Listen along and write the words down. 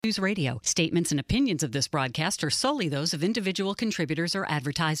News Radio. Statements and opinions of this broadcast are solely those of individual contributors or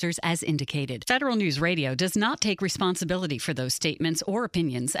advertisers as indicated. Federal News Radio does not take responsibility for those statements or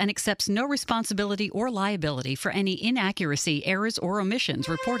opinions and accepts no responsibility or liability for any inaccuracy, errors, or omissions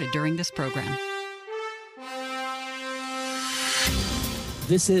reported during this program.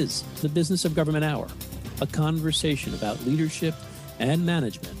 This is the Business of Government Hour, a conversation about leadership and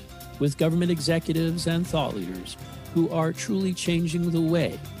management with government executives and thought leaders who are truly changing the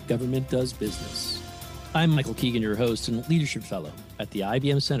way government does business. I'm Michael Keegan, your host and leadership fellow at the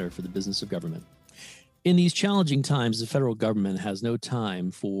IBM Center for the Business of Government. In these challenging times, the federal government has no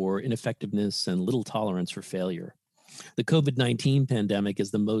time for ineffectiveness and little tolerance for failure. The COVID-19 pandemic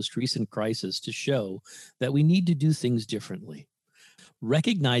is the most recent crisis to show that we need to do things differently.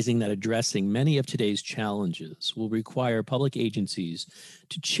 Recognizing that addressing many of today's challenges will require public agencies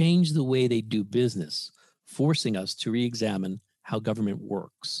to change the way they do business, forcing us to re-examine how government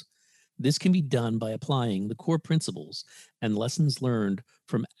works. This can be done by applying the core principles and lessons learned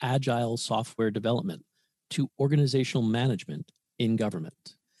from agile software development to organizational management in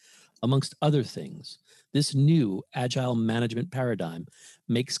government. Amongst other things, this new agile management paradigm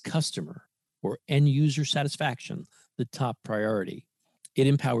makes customer or end user satisfaction the top priority. It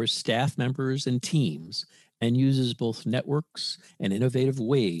empowers staff members and teams and uses both networks and innovative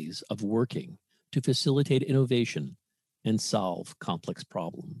ways of working to facilitate innovation and solve complex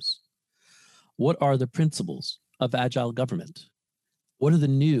problems. What are the principles of agile government? What are the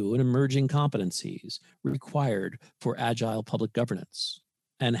new and emerging competencies required for agile public governance?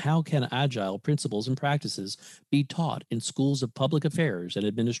 And how can agile principles and practices be taught in schools of public affairs and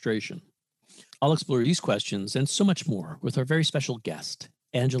administration? I'll explore these questions and so much more with our very special guest,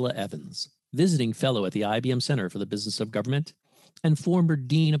 Angela Evans, visiting fellow at the IBM Center for the Business of Government and former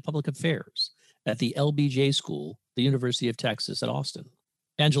Dean of Public Affairs at the LBJ School, the University of Texas at Austin.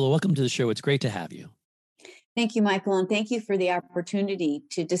 Angela, welcome to the show. It's great to have you. Thank you, Michael, and thank you for the opportunity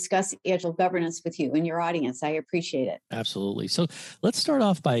to discuss agile governance with you and your audience. I appreciate it. Absolutely. So let's start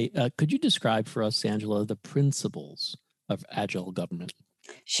off by, could you describe for us, Angela, the principles of agile government?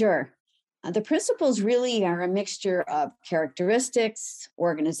 Sure. The principles really are a mixture of characteristics,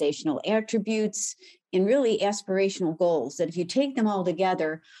 organizational attributes, and really aspirational goals that, if you take them all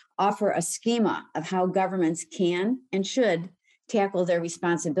together, offer a schema of how governments can and should tackle their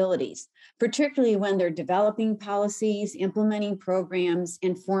responsibilities, particularly when they're developing policies, implementing programs,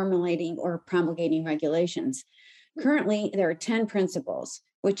 and formulating or promulgating regulations. Currently, there are 10 principles,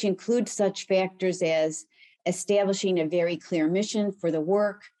 which include such factors as establishing a very clear mission for the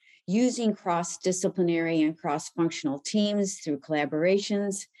work, using cross-disciplinary and cross-functional teams through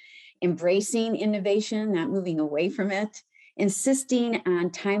collaborations, embracing innovation, not moving away from it, insisting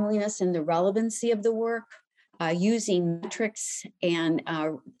on timeliness and the relevancy of the work, using metrics and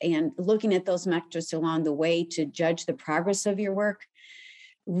looking at those metrics along the way to judge the progress of your work,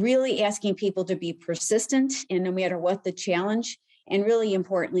 really asking people to be persistent and no matter what the challenge, and really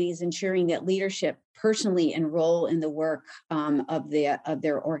importantly is ensuring that leadership personally enroll in the work of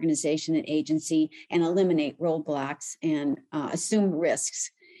their organization and agency and eliminate roadblocks and assume risks.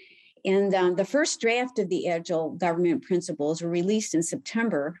 And the first draft of the Agile Government Principles were released in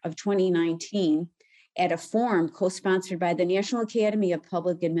September of 2019 at a forum co-sponsored by the National Academy of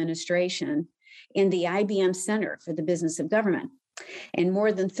Public Administration and the IBM Center for the Business of Government. And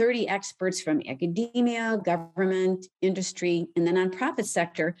more than 30 experts from academia, government, industry, and the nonprofit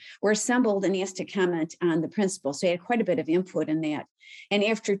sector were assembled and asked to comment on the principles. So they had quite a bit of input in that. And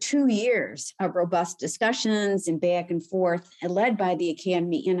after 2 years of robust discussions and back and forth, led by the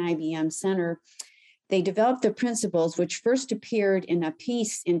Academy and IBM Center, they developed the principles, which first appeared in a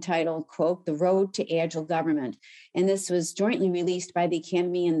piece entitled, quote, "The Road to Agile Government." And this was jointly released by the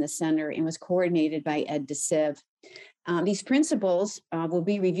Academy and the Center and was coordinated by Ed DeCiv. These principles will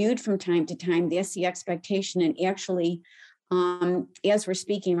be reviewed from time to time. That's the expectation. And actually, as we're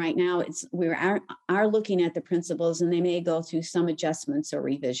speaking right now, we are looking at the principles and they may go through some adjustments or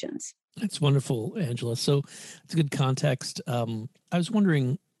revisions. That's wonderful, Angela. So it's a good context. I was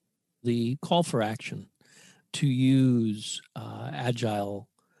wondering the call for action to use agile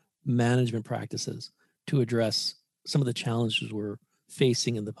management practices to address some of the challenges we're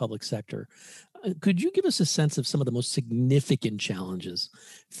facing in the public sector. Could you give us a sense of some of the most significant challenges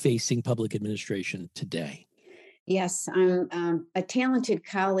facing public administration today? Yes, I'm a talented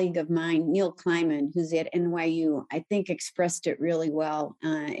colleague of mine, Neil Kleiman, who's at NYU, I think expressed it really well.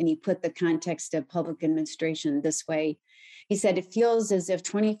 And he put the context of public administration this way. He said, it feels as if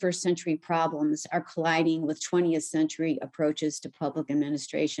 21st century problems are colliding with 20th century approaches to public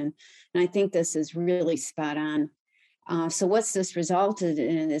administration. And I think this is really spot on. So what's this resulted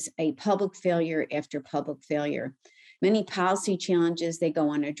in is a public failure after public failure. Many policy challenges, they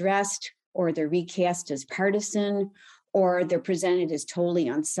go unaddressed, or they're recast as partisan, or they're presented as totally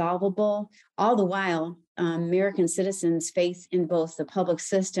unsolvable. All the while, American citizens' faith in both the public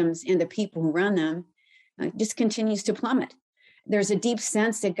systems and the people who run them just continues to plummet. There's a deep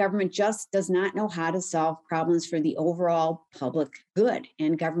sense that government just does not know how to solve problems for the overall public good,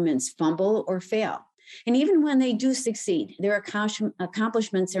 and governments fumble or fail. And even when they do succeed, their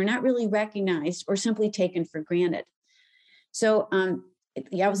accomplishments are not really recognized or simply taken for granted. So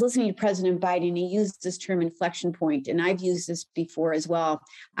I was listening to President Biden, and he used this term inflection point, and I've used this before as well.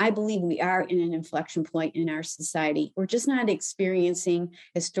 I believe we are in an inflection point in our society. We're just not experiencing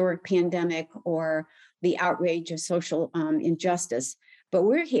historic pandemic or the outrage of social injustice, but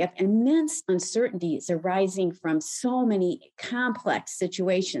we have immense uncertainties arising from so many complex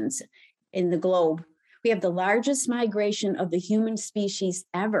situations in the globe. We have the largest migration of the human species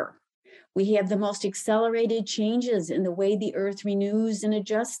ever. We have the most accelerated changes in the way the earth renews and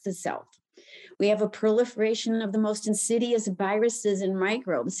adjusts itself. We have a proliferation of the most insidious viruses and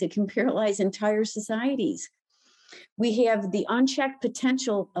microbes that can paralyze entire societies. We have the unchecked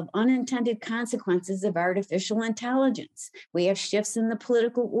potential of unintended consequences of artificial intelligence. We have shifts in the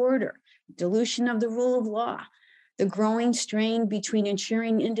political order, dilution of the rule of law, the growing strain between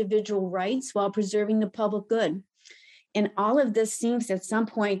ensuring individual rights while preserving the public good. And all of this seems at some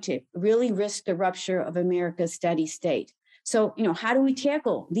point to really risk the rupture of America's steady state. So, how do we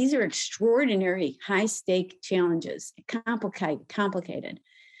tackle? These are extraordinary high-stake challenges, complicated.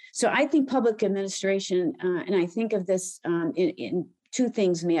 So I think public administration, and I think of this in two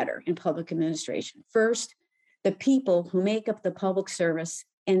things matter in public administration. First, the people who make up the public service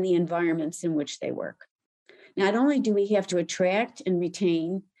and the environments in which they work. Not only do we have to attract and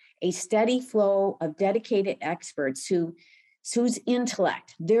retain a steady flow of dedicated experts whose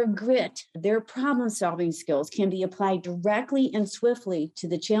intellect, their grit, their problem-solving skills can be applied directly and swiftly to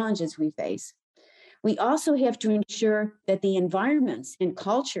the challenges we face, we also have to ensure that the environments and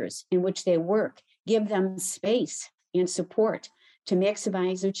cultures in which they work give them space and support to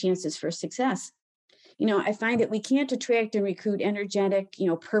maximize their chances for success. I find that we can't attract and recruit energetic,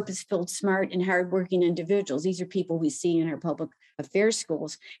 purpose-filled, smart, and hardworking individuals. These are people we see in our public affairs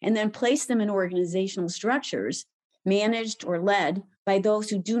schools, and then place them in organizational structures managed or led by those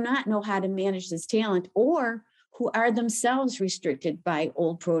who do not know how to manage this talent or who are themselves restricted by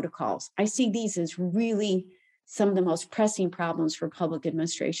old protocols. I see these as really some of the most pressing problems for public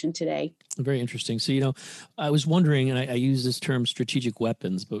administration today. Very interesting. So, I was wondering, and I use this term strategic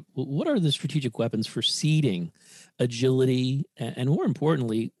weapons, but what are the strategic weapons for seeding agility and more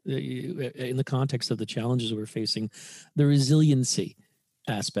importantly, in the context of the challenges we're facing, the resiliency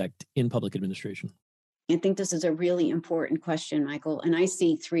aspect in public administration? I think this is a really important question, Michael. And I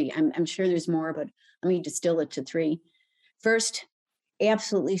see three. I'm sure there's more, but let me distill it to three. First,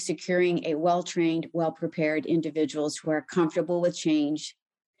 absolutely securing a well-trained, well-prepared individuals who are comfortable with change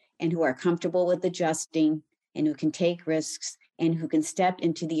and who are comfortable with adjusting and who can take risks and who can step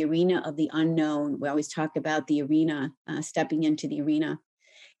into the arena of the unknown. We always talk about the arena, stepping into the arena.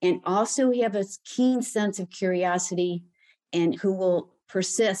 And also have a keen sense of curiosity and who will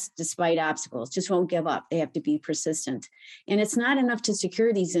persist despite obstacles, just won't give up. They have to be persistent. And it's not enough to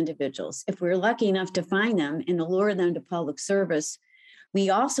secure these individuals. If we're lucky enough to find them and allure them to public service, we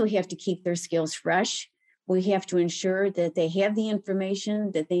also have to keep their skills fresh. We have to ensure that they have the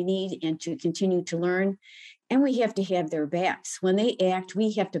information that they need and to continue to learn. And we have to have their backs. When they act,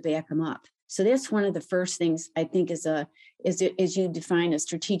 we have to back them up. So that's one of the first things I think is you define a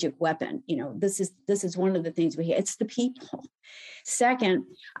strategic weapon. This is one of the things we have. It's the people. Second,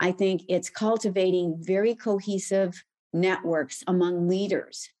 I think it's cultivating very cohesive networks among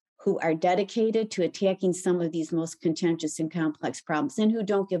leaders who are dedicated to attacking some of these most contentious and complex problems and who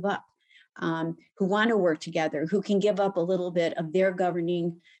don't give up, who want to work together, who can give up a little bit of their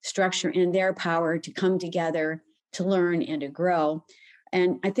governing structure and their power to come together to learn and to grow.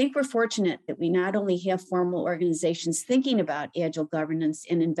 And I think we're fortunate that we not only have formal organizations thinking about agile governance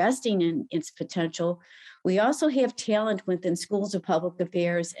and investing in its potential, we also have talent within schools of public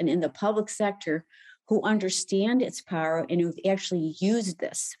affairs and in the public sector who understand its power and who've actually used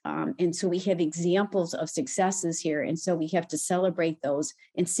this. And so we have examples of successes here. And so we have to celebrate those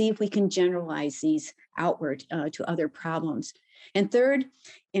and see if we can generalize these outward to other problems. And third,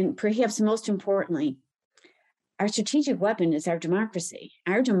 and perhaps most importantly, our strategic weapon is our democracy.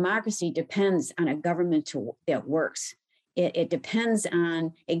 Our democracy depends on a government that works. It depends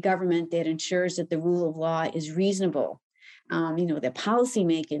on a government that ensures that the rule of law is reasonable. That policy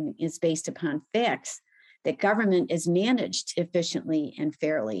making is based upon facts, that government is managed efficiently and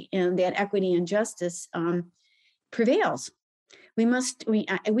fairly, and that equity and justice prevails. We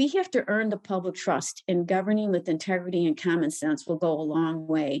have to earn the public trust, and governing with integrity and common sense will go a long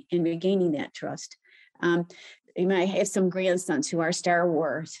way in regaining that trust. You might have some grandsons who are Star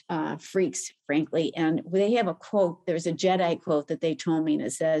Wars freaks, frankly, and they have a quote. There's a Jedi quote that they told me, and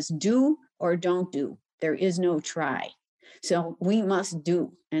it says, "Do or don't do. There is no try." So we must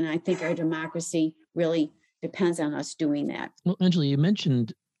do. And I think our democracy really depends on us doing that. Well, Angela, you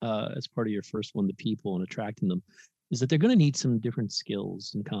mentioned as part of your first one, the people and attracting them, is that they're going to need some different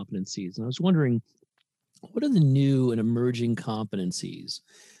skills and competencies. And I was wondering, what are the new and emerging competencies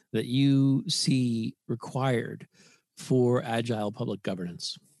that you see required for agile public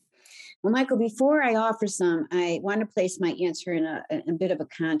governance? Well, Michael, before I offer some, I want to place my answer in a bit of a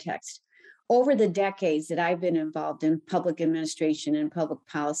context. Over the decades that I've been involved in public administration and public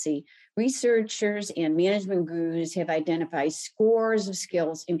policy, researchers and management gurus have identified scores of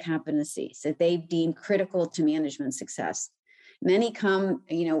skills and competencies that they've deemed critical to management success. Many come,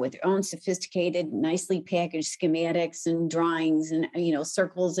 with their own sophisticated, nicely packaged schematics and drawings and,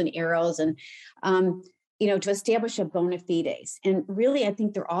 circles and arrows and, to establish a bona fides. And really, I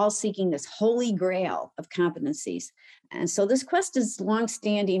think they're all seeking this holy grail of competencies. And so this quest is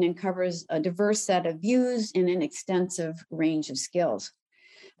longstanding and covers a diverse set of views and an extensive range of skills.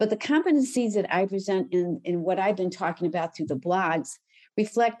 But the competencies that I present in what I've been talking about through the blogs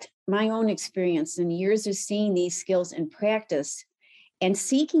reflect my own experience and years of seeing these skills in practice and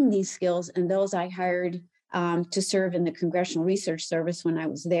seeking these skills in those I hired to serve in the Congressional Research Service when I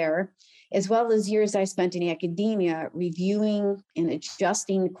was there, as well as years I spent in academia reviewing and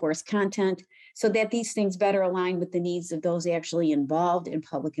adjusting the course content so that these things better align with the needs of those actually involved in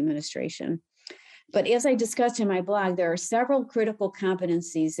public administration. But as I discussed in my blog, there are several critical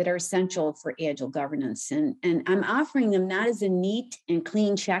competencies that are essential for agile governance. And I'm offering them not as a neat and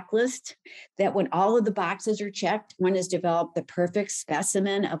clean checklist that when all of the boxes are checked, one has developed the perfect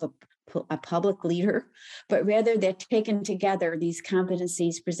specimen of a public leader, but rather that taken together, these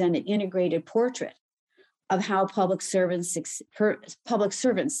competencies present an integrated portrait of how public servants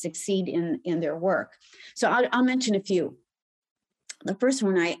succeed in their work. So I'll mention a few. The first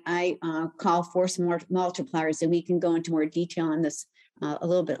one I call force multipliers, and we can go into more detail on this a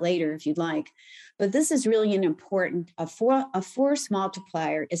little bit later if you'd like. But this is really an important, a force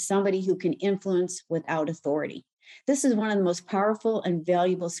multiplier is somebody who can influence without authority. This is one of the most powerful and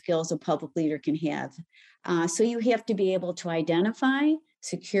valuable skills a public leader can have. So you have to be able to identify,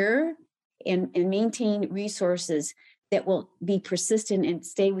 secure, and maintain resources that will be persistent and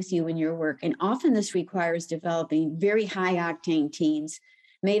stay with you in your work. And often this requires developing very high octane teams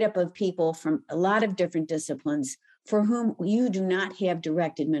made up of people from a lot of different disciplines for whom you do not have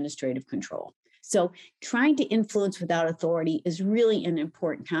direct administrative control. So trying to influence without authority is really an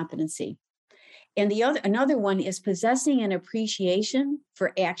important competency. And another one is possessing an appreciation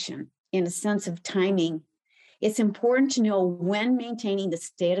for action and a sense of timing. It's important to know when maintaining the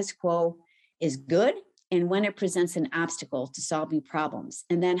status quo is good and when it presents an obstacle to solving problems,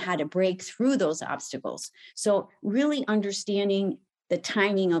 and then how to break through those obstacles. So really understanding the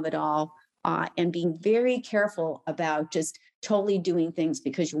timing of it all and being very careful about just totally doing things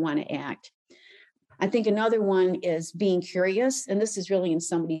because you want to act. I think another one is being curious, and this is really in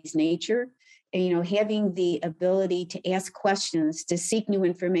somebody's nature. Having the ability to ask questions, to seek new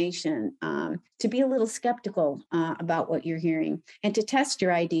information, to be a little skeptical about what you're hearing, and to test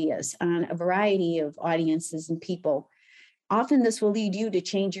your ideas on a variety of audiences and people. Often this will lead you to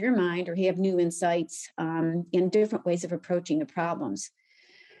change your mind or have new insights in different ways of approaching the problems.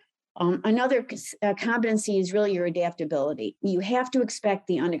 Another competency is really your adaptability. You have to expect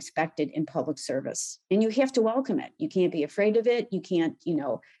the unexpected in public service, and you have to welcome it. You can't be afraid of it. You can't,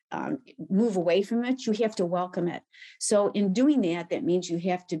 move away from it. You have to welcome it. So in doing that, that means you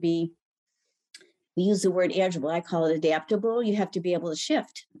have to be, we use the word agile, I call it adaptable. You have to be able to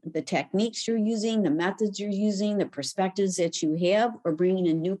shift the techniques you're using, the methods you're using, the perspectives that you have, or bringing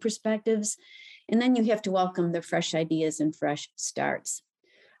in new perspectives. And then you have to welcome the fresh ideas and fresh starts.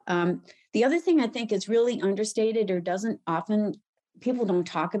 The other thing I think is really understated or people don't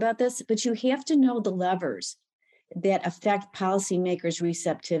talk about this, but you have to know the levers that affect policymakers'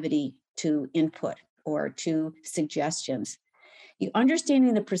 receptivity to input or to suggestions.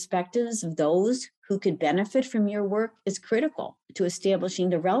 Understanding the perspectives of those who could benefit from your work is critical to establishing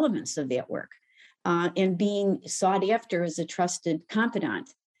the relevance of that work and being sought after as a trusted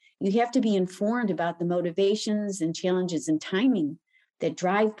confidant. You have to be informed about the motivations and challenges and timing that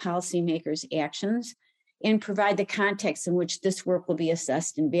drive policymakers' actions and provide the context in which this work will be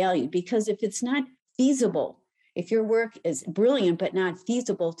assessed and valued. Because if it's not feasible. If your work is brilliant but not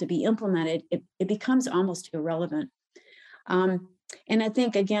feasible to be implemented, it becomes almost irrelevant. And I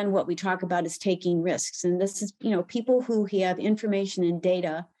think, again, what we talk about is taking risks. And this is, people who have information and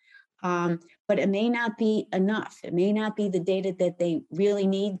data, but it may not be enough. It may not be the data that they really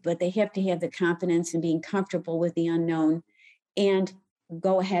need, but they have to have the confidence in being comfortable with the unknown and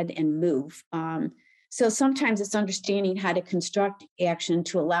go ahead and move. So sometimes it's understanding how to construct action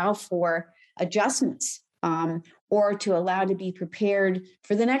to allow for adjustments, or to allow to be prepared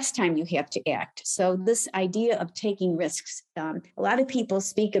for the next time you have to act. So this idea of taking risks, a lot of people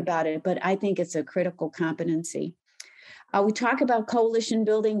speak about it, but I think it's a critical competency. We talk about coalition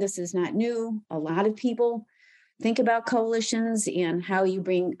building. This is not new. A lot of people think about coalitions and how you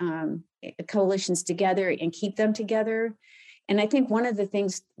bring coalitions together and keep them together. And I think one of the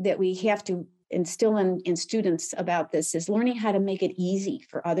things that we have to instill in students about this is learning how to make it easy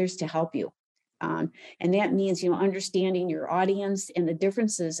for others to help you. And that means, understanding your audience and the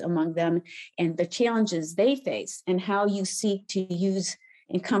differences among them and the challenges they face and how you seek to use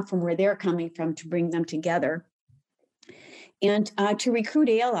and come from where they're coming from to bring them together. And to recruit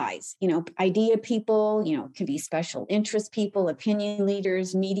allies, idea people, can be special interest people, opinion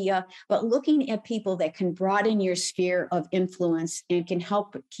leaders, media, but looking at people that can broaden your sphere of influence and can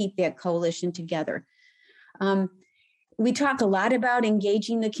help keep that coalition together. We talk a lot about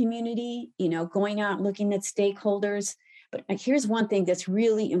engaging the community, going out and looking at stakeholders. But here's one thing that's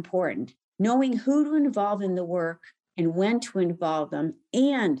really important: knowing who to involve in the work and when to involve them.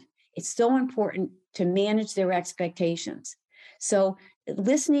 And it's so important to manage their expectations. So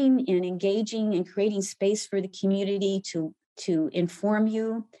listening and engaging and creating space for the community to inform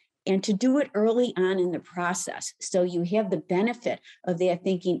you, and to do it early on in the process. So you have the benefit of their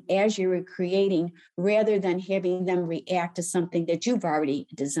thinking as you're creating, rather than having them react to something that you've already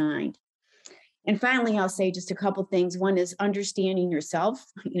designed. And finally, I'll say just a couple things. One is understanding yourself.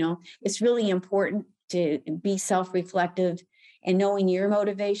 It's really important to be self-reflective and knowing your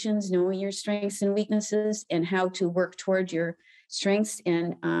motivations, knowing your strengths and weaknesses, and how to work toward your strengths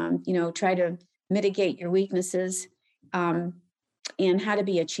and, try to mitigate your weaknesses. And how to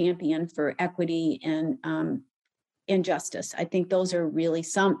be a champion for equity and justice. I think those are really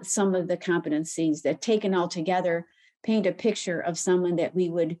some of the competencies that, taken all together, paint a picture of someone that we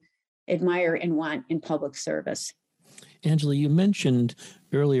would admire and want in public service. Angela, you mentioned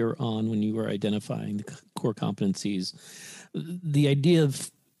earlier on, when you were identifying the core competencies, the idea of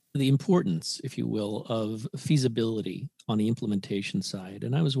the importance, if you will, of feasibility on the implementation side.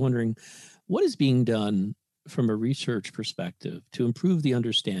 And I was wondering, what is being done from a research perspective to improve the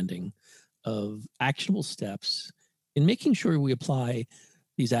understanding of actionable steps in making sure we apply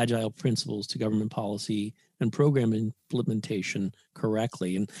these agile principles to government policy and program implementation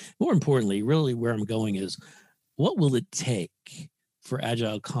correctly? And more importantly, really where I'm going is, what will it take for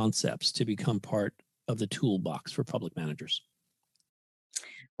agile concepts to become part of the toolbox for public managers?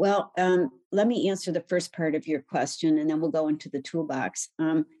 Well, let me answer the first part of your question, and then we'll go into the toolbox.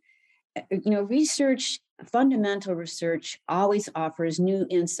 Fundamental research always offers new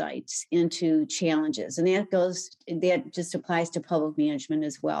insights into challenges, and that just applies to public management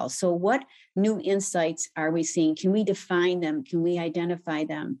as well. So what new insights are we seeing? Can we define them? Can we identify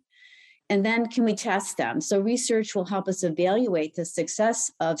them? And then can we test them? So research will help us evaluate the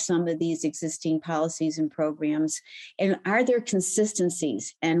success of some of these existing policies and programs. And are there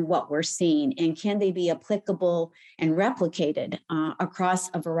consistencies in what we're seeing? And can they be applicable and replicated across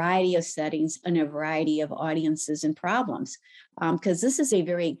a variety of settings and a variety of audiences and problems? Because this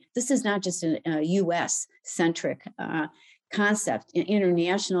is not just a US centric concept.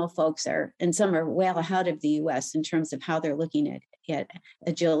 International folks are, and some are well ahead of the US in terms of how they're looking at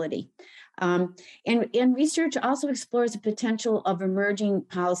agility. And research also explores the potential of emerging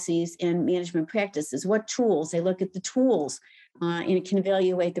policies and management practices. What tools? They look at the tools and it can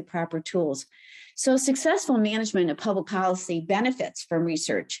evaluate the proper tools. So successful management of public policy benefits from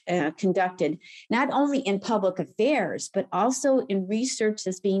research conducted not only in public affairs, but also in research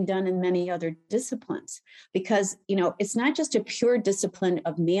that's being done in many other disciplines. Because, it's not just a pure discipline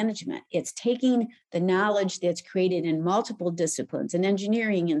of management. It's taking the knowledge that's created in multiple disciplines, in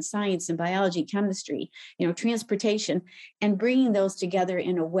engineering and science and biology, chemistry, transportation, and bringing those together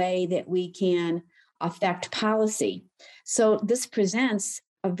in a way that we can affect policy. So this presents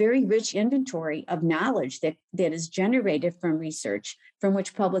a very rich inventory of knowledge that is generated from research, from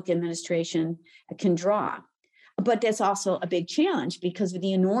which public administration can draw. But that's also a big challenge because of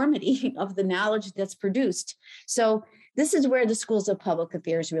the enormity of the knowledge that's produced. So this is where the schools of public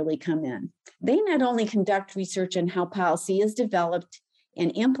affairs really come in. They not only conduct research on how policy is developed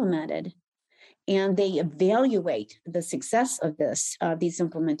and implemented, and they evaluate the success of these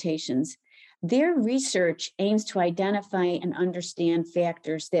implementations. Their research aims to identify and understand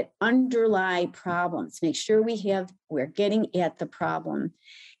factors that underlie problems, make sure we're getting at the problem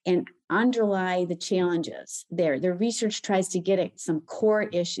and underlie the challenges there. Their research tries to get at some core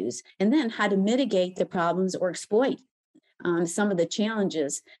issues and then how to mitigate the problems or exploit some of the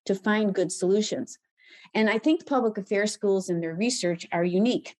challenges to find good solutions. And I think public affairs schools and their research are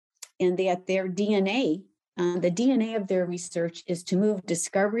unique in that their DNA, the DNA of their research is to move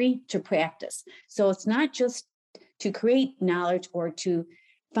discovery to practice. So it's not just to create knowledge or to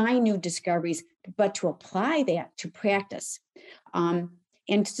find new discoveries, but to apply that to practice.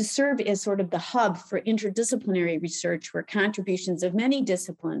 And to serve as sort of the hub for interdisciplinary research where contributions of many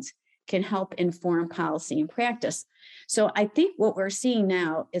disciplines can help inform policy and practice. So I think what we're seeing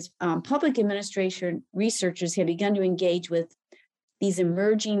now is public administration researchers have begun to engage with these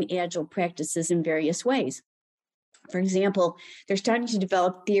emerging agile practices in various ways. For example, they're starting to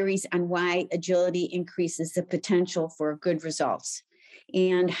develop theories on why agility increases the potential for good results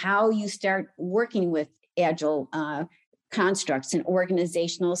and how you start working with agile constructs and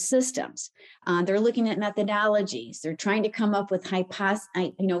organizational systems. They're looking at methodologies. They're trying to come up with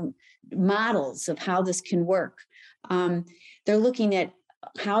models of how this can work. They're looking at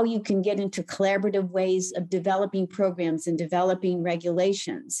how you can get into collaborative ways of developing programs and developing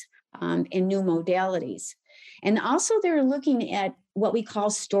regulations and new modalities. And also they're looking at what we call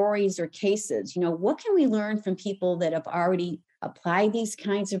stories or cases. What can we learn from people that have already applied these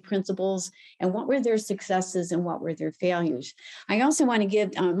kinds of principles, and what were their successes and what were their failures? I also want to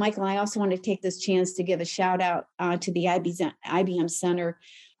give, Michael, I also want to take this chance to give a shout out to the IBM Center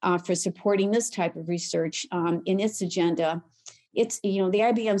for supporting this type of research in its agenda. The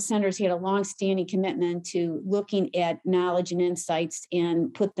IBM Center's had a longstanding commitment to looking at knowledge and insights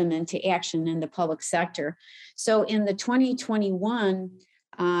and put them into action in the public sector. So in the 2021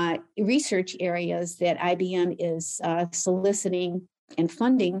 research areas that IBM is soliciting and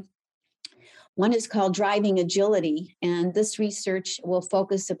funding, one is called Driving Agility, and this research will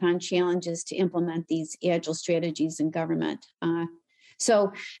focus upon challenges to implement these agile strategies in government.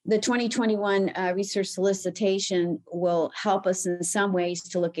 So the 2021 research solicitation will help us in some ways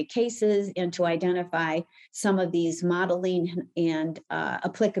to look at cases and to identify some of these modeling and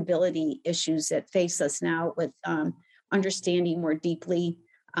applicability issues that face us now with understanding more deeply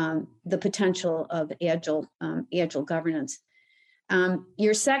the potential of agile governance.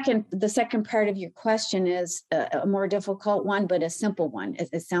 The second part of your question is a more difficult one, but a simple one.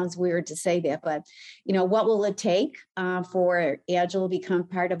 It sounds weird to say that, but what will it take for agile to become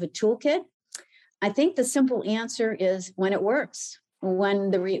part of a toolkit? I think the simple answer is when it works,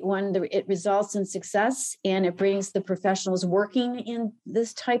 when it results in success and it brings the professionals working in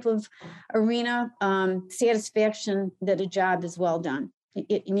this type of arena satisfaction that a job is well done.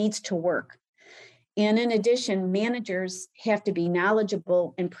 It needs to work. And in addition, managers have to be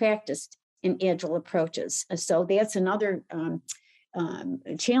knowledgeable and practiced in agile approaches. So that's another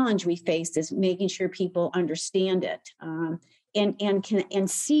challenge we face, is making sure people understand it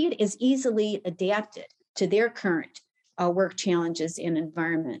and see it as easily adapted to their current work challenges and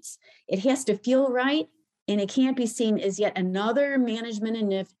environments. It has to feel right, and it can't be seen as yet another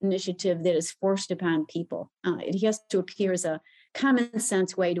management initiative that is forced upon people. It has to appear as a common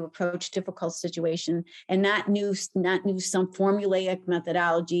sense way to approach difficult situation, and not new some formulaic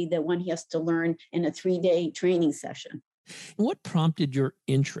methodology that one has to learn in a 3-day training session. What prompted your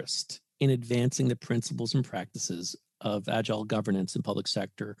interest in advancing the principles and practices of agile governance in public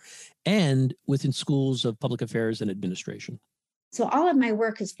sector and within schools of public affairs and administration? So all of my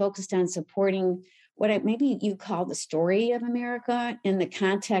work is focused on supporting what maybe you call the story of America, in the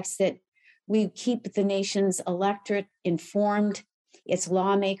context that we keep the nation's electorate informed, its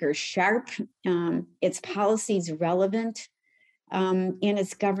lawmakers sharp, its policies relevant, and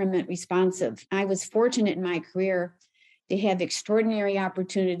its government responsive. I was fortunate in my career to have extraordinary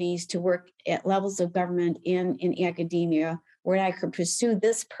opportunities to work at levels of government in academia where I could pursue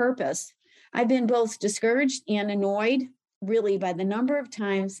this purpose. I've been both discouraged and annoyed, really, by the number of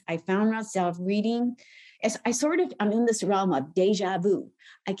times I found myself reading. I'm in this realm of deja vu.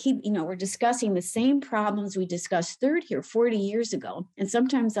 We're discussing the same problems we discussed 30 or 40 years ago. And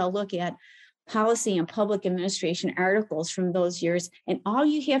sometimes I'll look at policy and public administration articles from those years, and all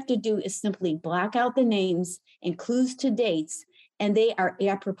you have to do is simply block out the names and clues to dates, and they are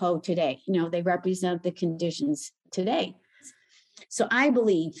apropos today. They represent the conditions today. So I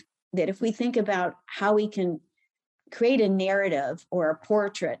believe that if we think about how we can create a narrative or a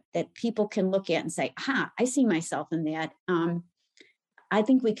portrait that people can look at and say, I see myself in that. I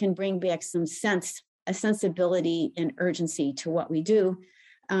think we can bring back a sensibility and urgency to what we do.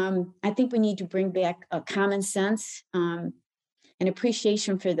 I think we need to bring back a common sense, an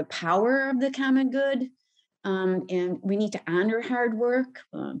appreciation for the power of the common good. And we need to honor hard work.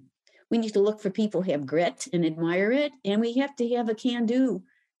 We need to look for people who have grit and admire it. And we have to have a can-do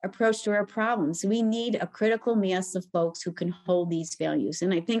approach to our problems. We need a critical mass of folks who can hold these values.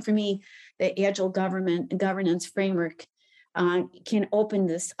 And I think for me, the agile governance framework can open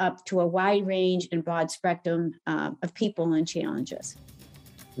this up to a wide range and broad spectrum of people and challenges.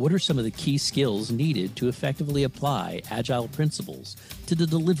 What are some of the key skills needed to effectively apply agile principles to the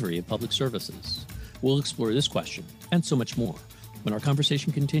delivery of public services? We'll explore this question and so much more when our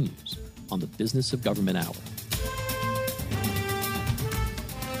conversation continues on the Business of Government Hour.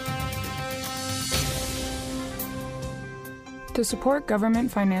 To support government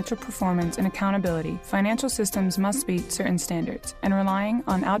financial performance and accountability, financial systems must meet certain standards, and relying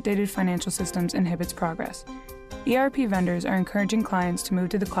on outdated financial systems inhibits progress. ERP vendors are encouraging clients to move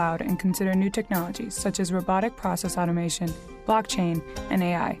to the cloud and consider new technologies such as robotic process automation, blockchain, and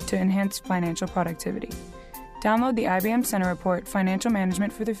AI to enhance financial productivity. Download the IBM Center report, Financial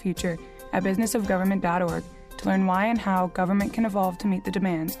Management for the Future, at businessofgovernment.org to learn why and how government can evolve to meet the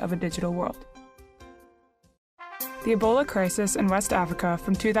demands of a digital world. The Ebola crisis in West Africa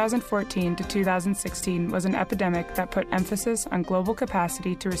from 2014 to 2016 was an epidemic that put emphasis on global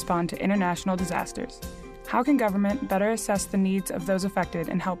capacity to respond to international disasters. How can government better assess the needs of those affected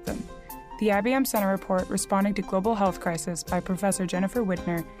and help them? The IBM Center report, Responding to Global Health Crisis by Professor Jennifer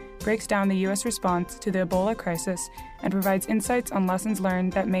Whitner, breaks down the U.S. response to the Ebola crisis and provides insights on lessons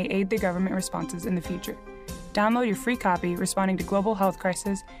learned that may aid the government responses in the future. Download your free copy, Responding to Global Health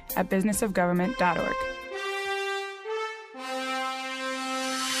Crisis, at businessofgovernment.org.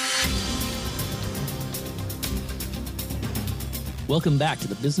 Welcome back to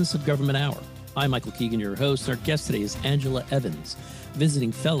the Business of Government Hour. I'm Michael Keegan, your host. Our guest today is Angela Evans,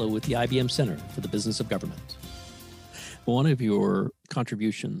 visiting fellow with the IBM Center for the Business of Government. One of your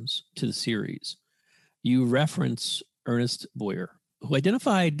contributions to the series, you reference Ernest Boyer, who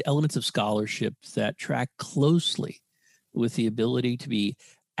identified elements of scholarship that track closely with the ability to be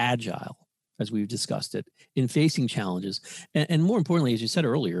agile, as we've discussed it, in facing challenges, and more importantly, as you said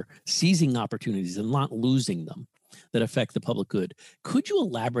earlier, seizing opportunities and not losing them that affect the public good. Could you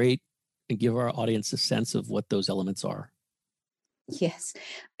elaborate and give our audience a sense of what those elements are? Yes,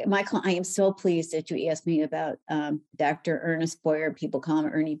 Michael, I am so pleased that you asked me about Dr. Ernest Boyer. People call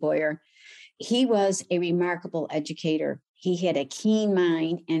him Ernie Boyer. He was a remarkable educator. He had a keen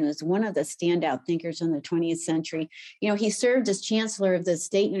mind and was one of the standout thinkers in the 20th century. You know, he served as chancellor of the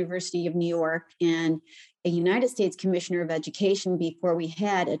State University of New York and a United States Commissioner of Education before we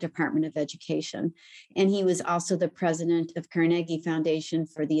had a Department of Education. And he was also the president of Carnegie Foundation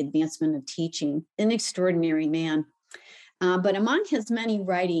for the Advancement of Teaching, an extraordinary man. But among his many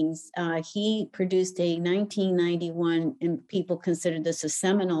writings, he produced a 1991, and people consider this a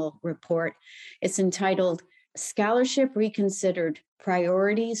seminal report. It's entitled Scholarship Reconsidered,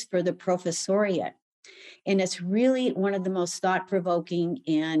 Priorities for the Professoriate. And it's really one of the most thought-provoking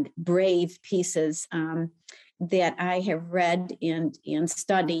and brave pieces that I have read and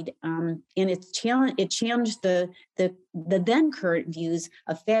studied. And it challenged the then current views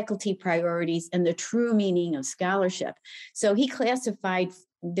of faculty priorities and the true meaning of scholarship. So he classified,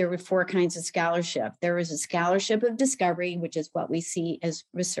 there were 4 kinds of scholarship. There was a scholarship of discovery, which is what we see as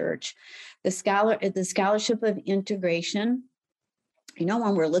research. The scholarship of integration, you know,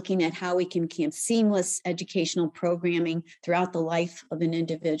 when we're looking at how we can keep seamless educational programming throughout the life of an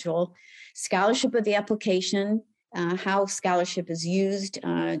individual. Scholarship of application, how scholarship is used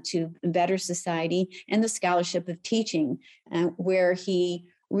to better society, and the scholarship of teaching, where he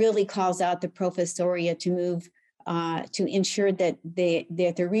really calls out the professoriate to move to ensure that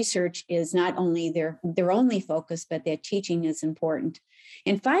their research is not only their only focus, but that teaching is important.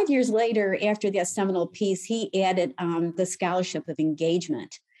 And 5 years later, after that seminal piece, he added the scholarship of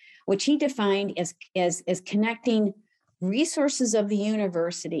engagement, which he defined as connecting resources of the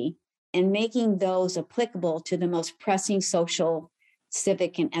university and making those applicable to the most pressing social,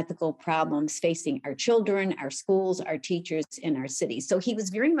 civic, and ethical problems facing our children, our schools, our teachers, and our cities. So he was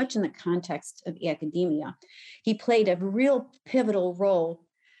very much in the context of academia. He played a real pivotal role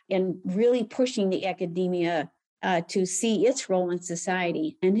in really pushing the academia to see its role in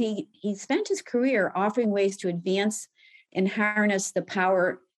society. And he spent his career offering ways to advance and harness the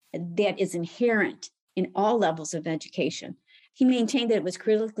power that is inherent in all levels of education. He maintained that it was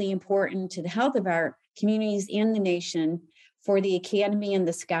critically important to the health of our communities and the nation for the academy and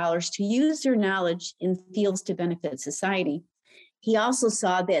the scholars to use their knowledge in fields to benefit society. He also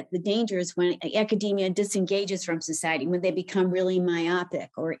saw that the danger is when academia disengages from society, when they become really myopic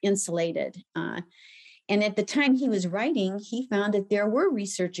or insulated. And at the time he was writing, he found that there were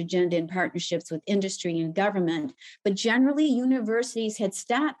research agenda and partnerships with industry and government, but generally universities had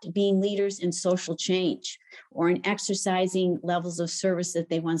stopped being leaders in social change or in exercising levels of service that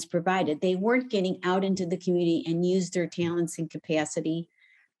they once provided. They weren't getting out into the community and used their talents and capacity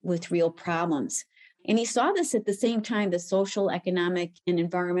with real problems. And he saw this at the same time the social, economic, and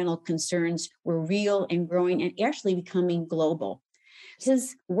environmental concerns were real and growing and actually becoming global.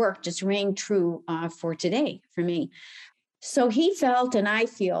 His work just rang true for today for me. So he felt, and I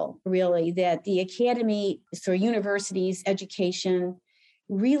feel really, that the academy, so universities, education,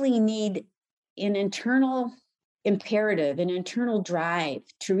 really need an internal imperative, an internal drive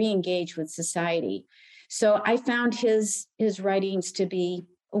to re-engage with society. So I found his writings to be,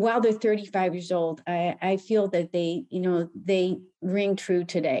 while they're 35 years old, I feel that they ring true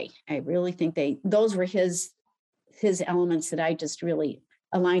today. I really think those were his elements that I just really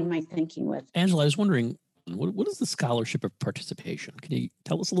aligned my thinking with. Angela, I was wondering, what is the scholarship of participation? Can you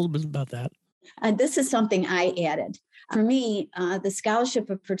tell us a little bit about that? This is something I added. For me, the scholarship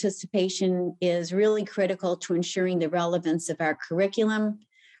of participation is really critical to ensuring the relevance of our curriculum,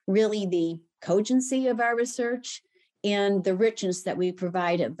 really the cogency of our research, and the richness that we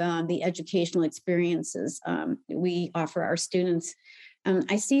provide of the educational experiences we offer our students.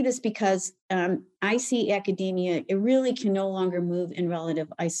 I see this because I see academia, it really can no longer move in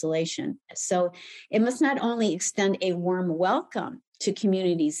relative isolation. So it must not only extend a warm welcome to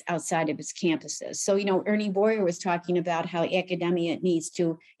communities outside of its campuses. So, Ernie Boyer was talking about how academia needs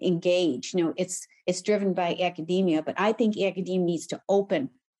to engage. It's driven by academia, but I think academia needs to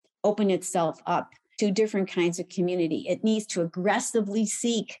open itself up to different kinds of community. It needs to aggressively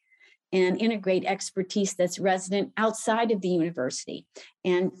seek and integrate expertise that's resident outside of the university,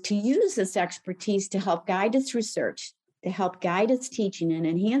 and to use this expertise to help guide its research, to help guide its teaching and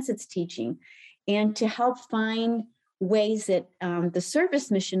enhance its teaching, and to help find ways that the service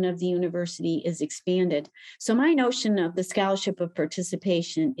mission of the university is expanded. So my notion of the scholarship of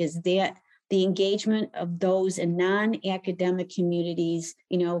participation is that the engagement of those in non-academic communities,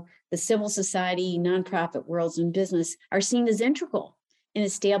 the civil society, nonprofit worlds, and business are seen as integral in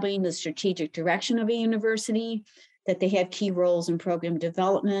establishing the strategic direction of a university, that they have key roles in program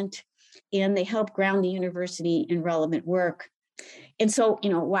development, and they help ground the university in relevant work. And so,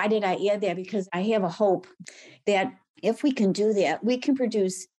 why did I add that? Because I have a hope that if we can do that, we can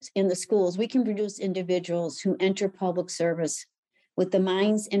produce in the schools, we can produce individuals who enter public service with the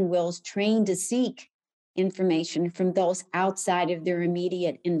minds and wills trained to seek information from those outside of their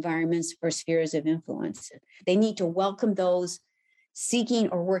immediate environments or spheres of influence. They need to welcome those seeking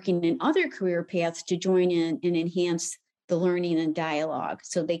or working in other career paths to join in and enhance the learning and dialogue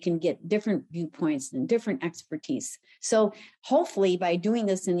so they can get different viewpoints and different expertise. So hopefully by doing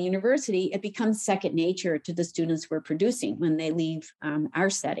this in the university, it becomes second nature to the students we're producing when they leave our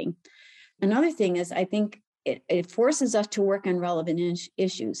setting. Another thing is I think it forces us to work on relevant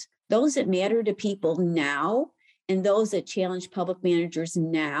issues, those that matter to people now, and those that challenge public managers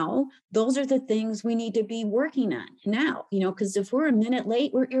now. Those are the things we need to be working on now, because if we're a minute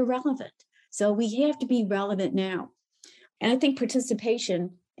late, we're irrelevant. So we have to be relevant now. And I think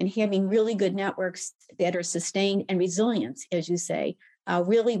participation and having really good networks that are sustained and resilient, as you say,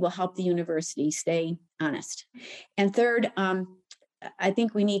 really will help the university stay honest. And third, I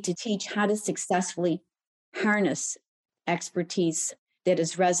think we need to teach how to successfully harness expertise that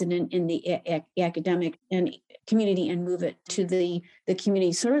is resident in the academic and community and move it to the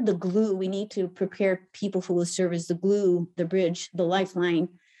community, sort of the glue. We need to prepare people who will serve as the glue, the bridge, the lifeline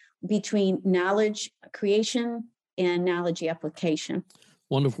between knowledge creation and knowledge application.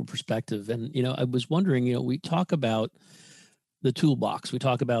 Wonderful perspective. And, I was wondering, we talk about the toolbox. We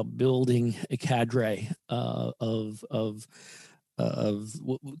talk about building a cadre of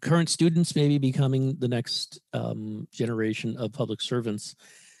current students maybe becoming the next generation of public servants.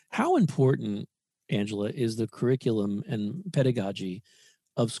 How important, Angela, is the curriculum and pedagogy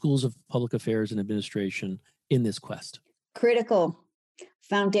of schools of public affairs and administration in this quest? Critical,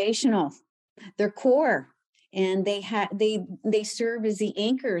 foundational, they're core, and they serve as the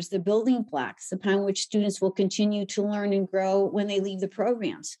anchors, the building blocks upon which students will continue to learn and grow when they leave the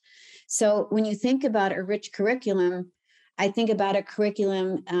programs. So when you think about a rich curriculum, I think about a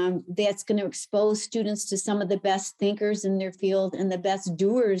curriculum that's going to expose students to some of the best thinkers in their field and the best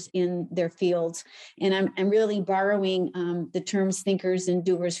doers in their fields. And I'm really borrowing the terms thinkers and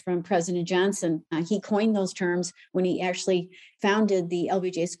doers from President Johnson. He coined those terms when he actually founded the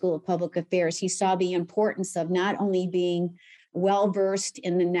LBJ School of Public Affairs. He saw the importance of not only being well-versed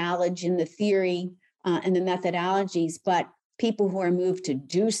in the knowledge and the theory and the methodologies, but people who are moved to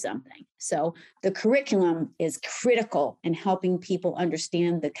do something. So the curriculum is critical in helping people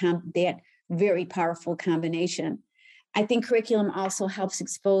understand that very powerful combination. I think curriculum also helps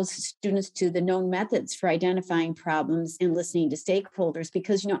expose students to the known methods for identifying problems and listening to stakeholders,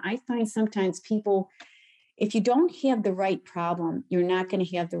 because, I find sometimes people, if you don't have the right problem, you're not going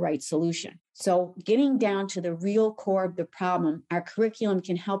to have the right solution. So getting down to the real core of the problem, our curriculum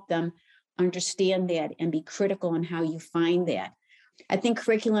can help them understand that and be critical in how you find that. I think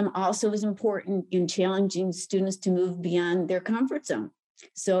curriculum also is important in challenging students to move beyond their comfort zone.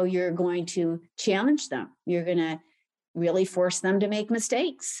 So you're going to challenge them. You're going to really force them to make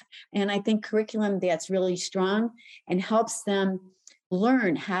mistakes. And I think curriculum that's really strong and helps them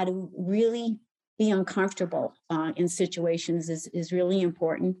learn how to really be uncomfortable in situations is really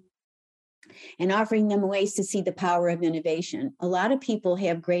important. And offering them ways to see the power of innovation. A lot of people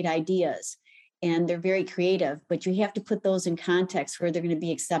have great ideas and they're very creative, but you have to put those in context where they're going to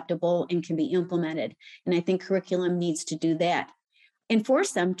be acceptable and can be implemented. And I think curriculum needs to do that and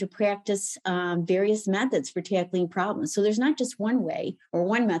force them to practice various methods for tackling problems. So there's not just one way or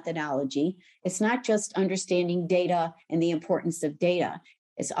one methodology. It's not just understanding data and the importance of data.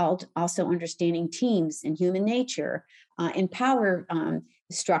 It's also understanding teams and human nature and power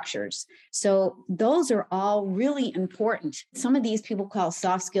structures. So those are all really important. Some of these people call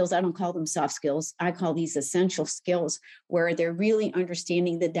soft skills. I don't call them soft skills. I call these essential skills, where they're really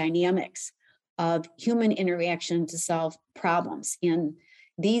understanding the dynamics of human interaction to solve problems. And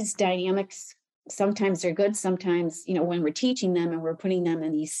these dynamics, sometimes they're good. Sometimes, when we're teaching them and we're putting them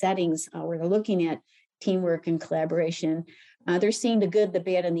in these settings where they're looking at teamwork and collaboration, they're seeing the good, the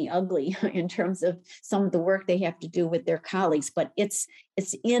bad, and the ugly in terms of some of the work they have to do with their colleagues. But it's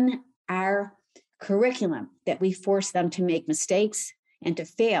in our curriculum that we force them to make mistakes and to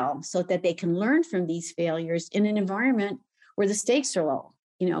fail so that they can learn from these failures in an environment where the stakes are low.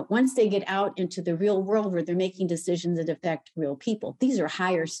 Once they get out into the real world where they're making decisions that affect real people, these are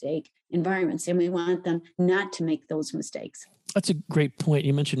higher stake environments, and we want them not to make those mistakes. That's a great point.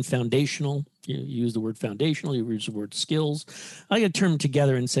 You mentioned foundational. You use the word foundational. You use the word skills. I got to turn them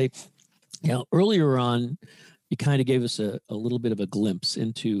together and say, earlier on, you kind of gave us a little bit of a glimpse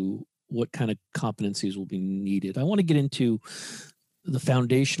into what kind of competencies will be needed. I want to get into the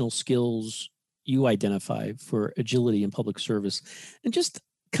foundational skills you identify for agility in public service and just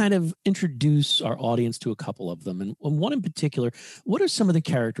kind of introduce our audience to a couple of them. And one in particular, what are some of the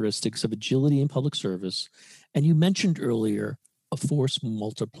characteristics of agility in public service? And you mentioned earlier a force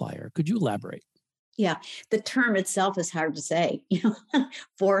multiplier. Could you elaborate? Yeah, the term itself is hard to say.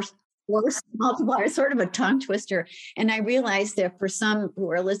 Force multiplier is sort of a tongue twister. And I realize that for some who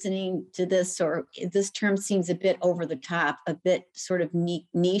are listening to this, or this term seems a bit over the top, a bit sort of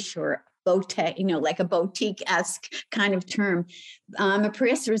niche or boutique, like a boutique-esque kind of term. A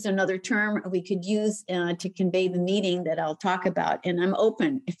presser is another term we could use to convey the meaning that I'll talk about. And I'm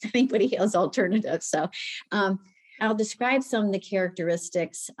open if anybody has alternatives. So I'll describe some of the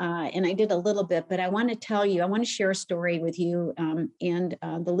characteristics, and I did a little bit, but I want to share a story with you and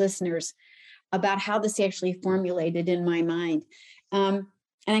the listeners about how this actually formulated in my mind. And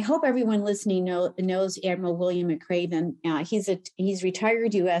I hope everyone listening knows Admiral William McRaven. He's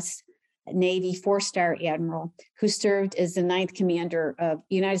retired U.S. Navy 4-star admiral who served as the 9th commander of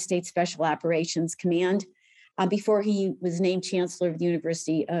United States Special Operations Command before he was named Chancellor of the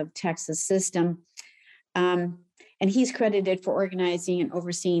University of Texas System. And he's credited for organizing and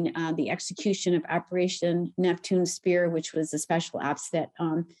overseeing the execution of Operation Neptune Spear, which was a special ops that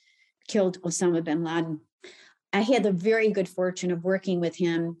killed Osama bin Laden. I had the very good fortune of working with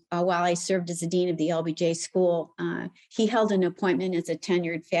him while I served as the dean of the LBJ School. He held an appointment as a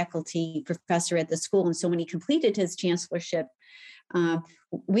tenured faculty professor at the school. And so when he completed his chancellorship,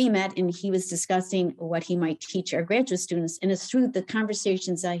 we met and he was discussing what he might teach our graduate students. And it's through the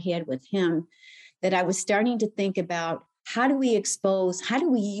conversations I had with him that I was starting to think about how do we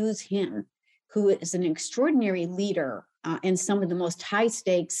use him, who is an extraordinary leader in some of the most high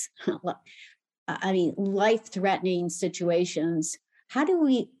stakes, life-threatening situations. How do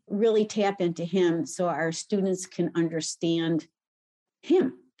we really tap into him so our students can understand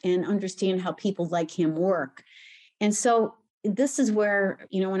him and understand how people like him work? And so this is where,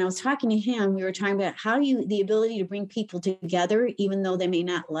 when I was talking to him, we were talking about the ability to bring people together, even though they may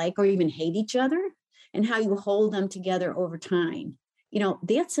not like or even hate each other, and how you hold them together over time.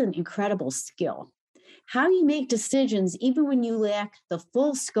 That's an incredible skill. How you make decisions, even when you lack the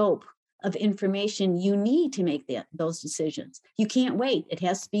full scope of information you need to make those decisions. You can't wait. It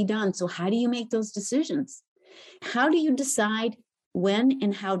has to be done. So how do you make those decisions? How do you decide when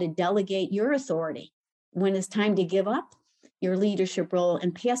and how to delegate your authority? When it's time to give up your leadership role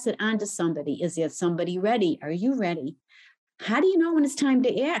and pass it on to somebody? Is that somebody ready? Are you ready? How do you know when it's time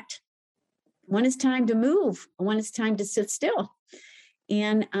to act? When it's time to move? When it's time to sit still?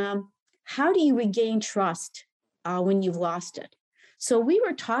 And how do you regain trust when you've lost it? So we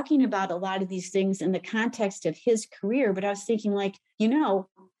were talking about a lot of these things in the context of his career, but I was thinking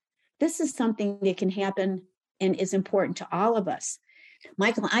this is something that can happen and is important to all of us.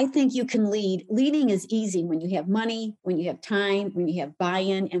 Michael, I think you can lead. Leading is easy when you have money, when you have time, when you have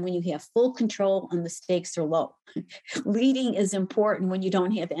buy-in, and when you have full control and the stakes are low. Leading is important when you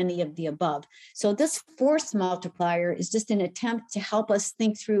don't have any of the above. So this force multiplier is just an attempt to help us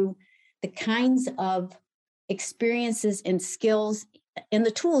think through the kinds of experiences and skills and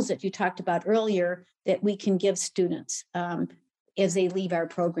the tools that you talked about earlier that we can give students as they leave our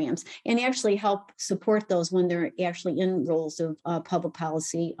programs, and actually help support those when they're actually in roles of public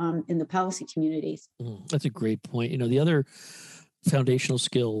policy in the policy communities. That's a great point. The other foundational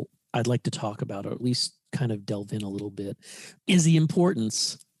skill I'd like to talk about, or at least kind of delve in a little bit, is the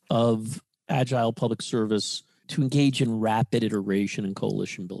importance of agile public service to engage in rapid iteration and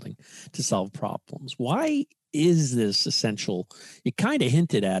coalition building to solve problems. Why is this essential? You kind of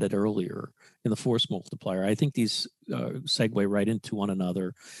hinted at it earlier in the force multiplier. I think these segue right into one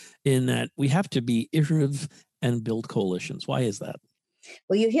another in that we have to be iterative and build coalitions. Why is that?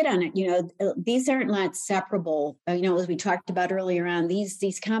 Well, you hit on it. These aren't not separable. As we talked about earlier on, these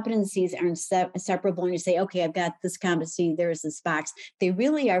competencies aren't separable. And you say, okay, I've got this competency, there's this box. They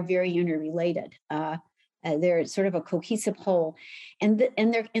really are very interrelated. They're sort of a cohesive whole, and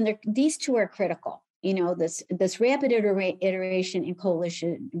these two are critical. This rapid iteration and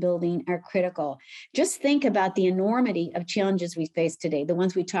coalition building are critical. Just think about the enormity of challenges we face today, the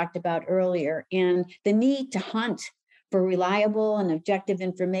ones we talked about earlier, and the need to hunt for reliable and objective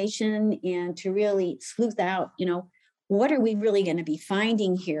information and to really sleuth out, what are we really going to be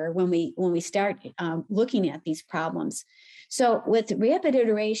finding here when we start looking at these problems. So with rapid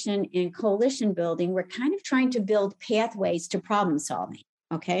iteration and coalition building, we're kind of trying to build pathways to problem solving.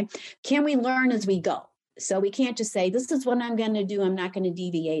 Okay. Can we learn as we go? So we can't just say, this is what I'm going to do. I'm not going to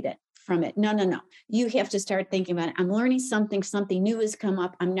deviate from it. No. You have to start thinking about it. I'm learning something new has come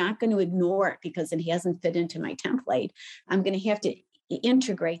up. I'm not going to ignore it because it hasn't fit into my template. I'm going to have to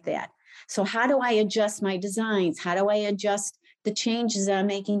integrate that. So how do I adjust my designs? How do I adjust the changes that I'm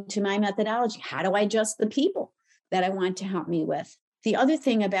making to my methodology? How do I adjust the people that I want to help me with? The other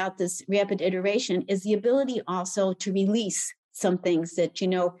thing about this rapid iteration is the ability also to release some things that,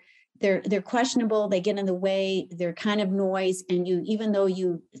 they're questionable, they get in the way, they're kind of noise, and even though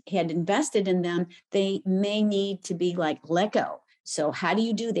you had invested in them, they may need to be let go. So how do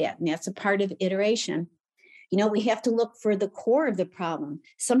you do that? And that's a part of iteration. We have to look for the core of the problem.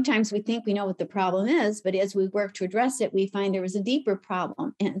 Sometimes we think we know what the problem is, but as we work to address it, we find there was a deeper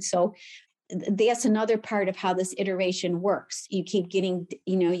problem. And so that's another part of how this iteration works. You keep getting,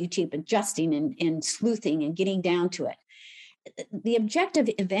 you keep adjusting and sleuthing and getting down to it. The objective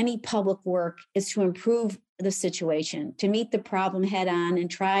of any public work is to improve the situation, to meet the problem head on and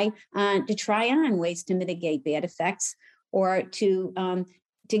try on ways to mitigate bad effects or to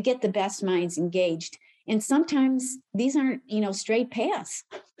get the best minds engaged. And sometimes these aren't, straight paths.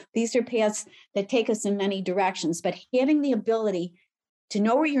 These are paths that take us in many directions, but having the ability to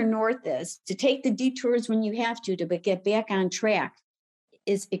know where your north is, to take the detours when you have to get back on track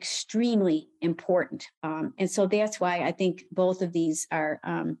is extremely important. And so that's why I think both of these are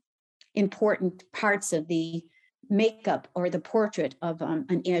important parts of the makeup or the portrait of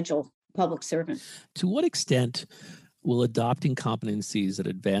an agile public servant. To what extent will adopting competencies that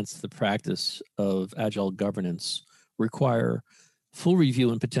advance the practice of agile governance require full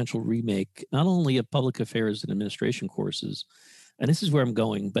review and potential remake, not only of public affairs and administration courses, and this is where I'm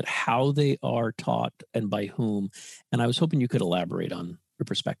going, but how they are taught and by whom? And I was hoping you could elaborate on your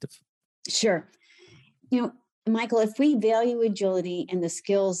perspective. Sure. Michael, if we value agility and the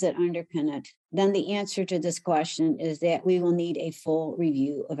skills that underpin it, then the answer to this question is that we will need a full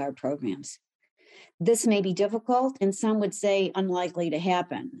review of our programs. This may be difficult, and some would say unlikely to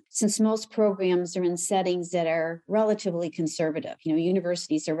happen, since most programs are in settings that are relatively conservative.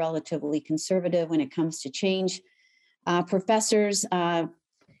 Universities are relatively conservative when it comes to change. Professors,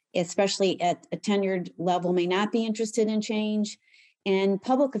 especially at a tenured level, may not be interested in change. And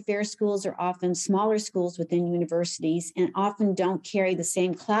public affairs schools are often smaller schools within universities and often don't carry the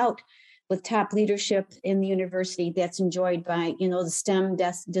same clout with top leadership in the university that's enjoyed by, the STEM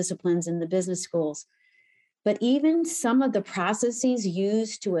disciplines in the business schools. But even some of the processes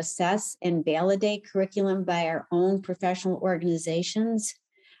used to assess and validate curriculum by our own professional organizations,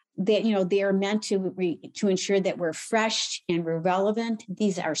 that they are meant to ensure that we're fresh and we're relevant.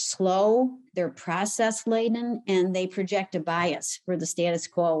 These are slow, they're process laden, and they project a bias for the status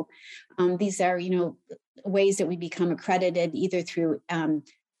quo. These are ways that we become accredited either through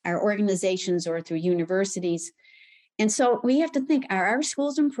our organizations or through universities. And so we have to think, are our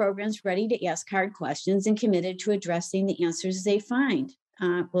schools and programs ready to ask hard questions and committed to addressing the answers they find?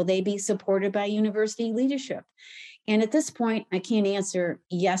 Will they be supported by university leadership? And at this point, I can't answer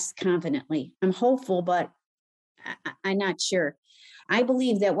yes confidently. I'm hopeful, but I'm not sure. I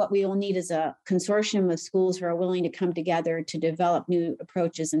believe that what we will need is a consortium of schools who are willing to come together to develop new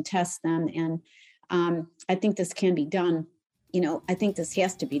approaches and test them. And I think this can be done. I think this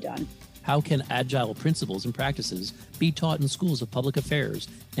has to be done. How can agile principles and practices be taught in schools of public affairs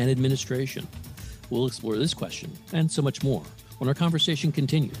and administration? We'll explore this question and so much more when our conversation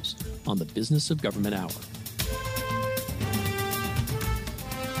continues on the Business of Government Hour.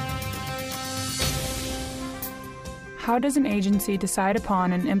 How does an agency decide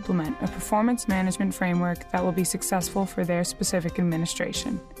upon and implement a performance management framework that will be successful for their specific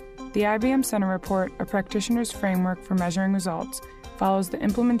administration? The IBM Center report, A Practitioner's Framework for Measuring Results, follows the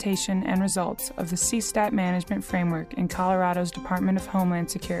implementation and results of the CSTAT management framework in Colorado's Department of Homeland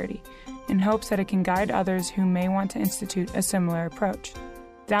Security, in hopes that it can guide others who may want to institute a similar approach.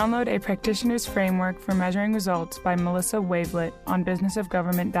 Download A Practitioner's Framework for Measuring Results by Melissa Wavelet on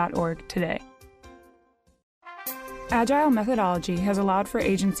businessofgovernment.org today. Agile methodology has allowed for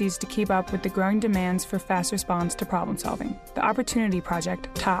agencies to keep up with the growing demands for fast response to problem solving. The Opportunity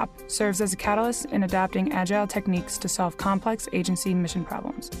Project, TOP, serves as a catalyst in adapting agile techniques to solve complex agency mission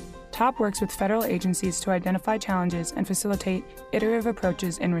problems. TOP works with federal agencies to identify challenges and facilitate iterative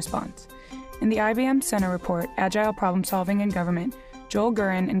approaches in response. In the IBM Center report, Agile Problem Solving in Government, Joel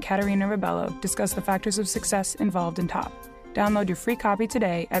Gurin and Katerina Rebello discuss the factors of success involved in TOP. Download your free copy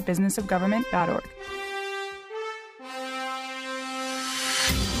today at businessofgovernment.org.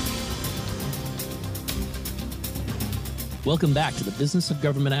 Welcome back to the Business of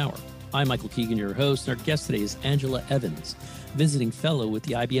Government Hour. I'm Michael Keegan, your host, and our guest today is Angela Evans, visiting fellow with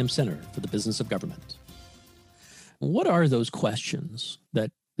the IBM Center for the Business of Government. What are those questions that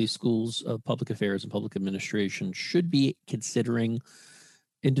the schools of public affairs and public administration should be considering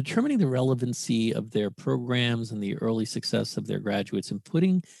in determining the relevancy of their programs and the early success of their graduates and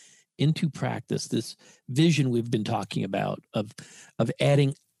putting into practice this vision we've been talking about of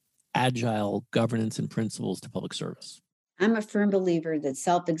adding agile governance and principles to public service? I'm a firm believer that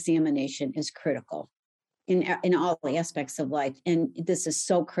self-examination is critical in all aspects of life. And this is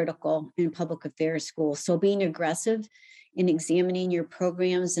so critical in public affairs schools. So being aggressive in examining your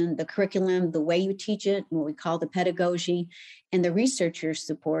programs and the curriculum, the way you teach it, what we call the pedagogy, and the researcher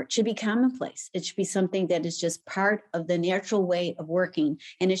support should be commonplace. It should be something that is just part of the natural way of working.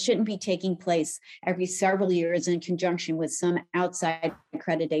 And it shouldn't be taking place every several years in conjunction with some outside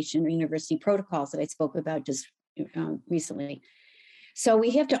accreditation or university protocols that I spoke about just recently. So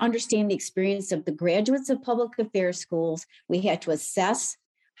we have to understand the experience of the graduates of public affairs schools. We have to assess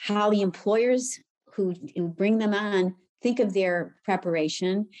how the employers who bring them on think of their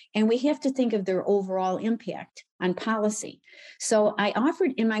preparation, and we have to think of their overall impact on policy. So I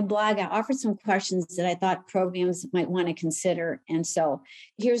offered in my blog, I offered some questions that I thought programs might want to consider. And so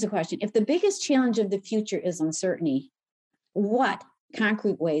here's a question. If the biggest challenge of the future is uncertainty, what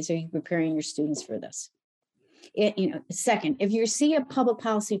concrete ways are you preparing your students for this? Second, if you see a public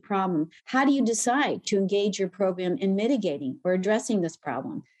policy problem, how do you decide to engage your program in mitigating or addressing this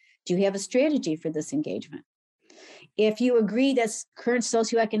problem? Do you have a strategy for this engagement? If you agree that current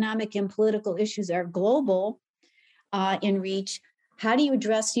socioeconomic and political issues are global in reach, how do you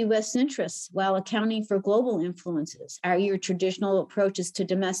address U.S. interests while accounting for global influences? Are your traditional approaches to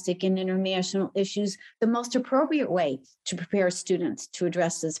domestic and international issues the most appropriate way to prepare students to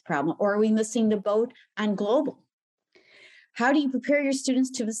address this problem? Or are we missing the boat on global? How do you prepare your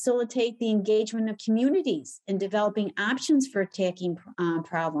students to facilitate the engagement of communities in developing options for attacking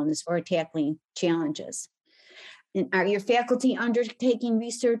problems or tackling challenges? And are your faculty undertaking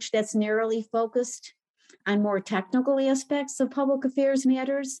research that's narrowly focused on more technical aspects of public affairs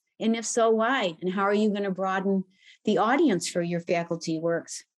matters? And if so, why? And how are you going to broaden the audience for your faculty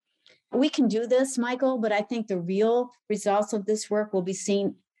works? We can do this, Michael, but I think the real results of this work will be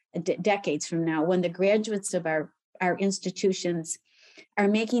seen decades from now when the graduates of our institutions are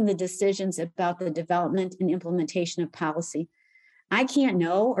making the decisions about the development and implementation of policy. I can't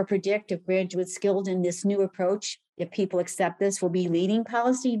know or predict if graduates skilled in this new approach if people accept this, will be leading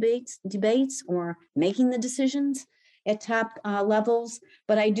policy debates or making the decisions at top levels.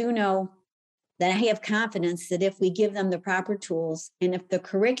 But I do know that I have confidence that if we give them the proper tools, and if the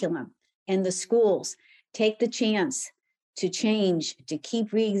curriculum and the schools take the chance to change, to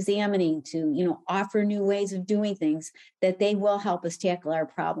keep re-examining, to offer new ways of doing things, that they will help us tackle our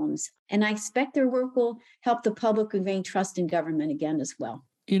problems. And I expect their work will help the public regain trust in government again as well.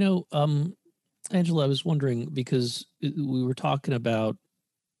 Angela, I was wondering, because we were talking about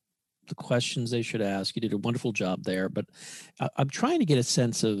the questions they should ask. You did a wonderful job there, but I'm trying to get a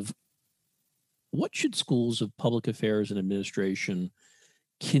sense of what should schools of public affairs and administration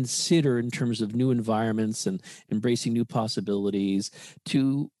consider in terms of new environments and embracing new possibilities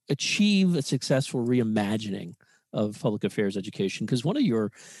to achieve a successful reimagining of public affairs education? Because one of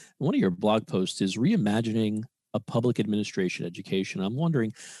your blog posts is reimagining a public administration education. I'm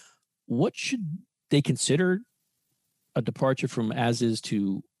wondering, what should they consider a departure from as is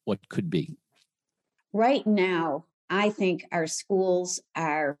to what could be? Right now, I think our schools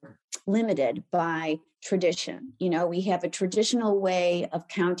are limited by tradition. We have a traditional way of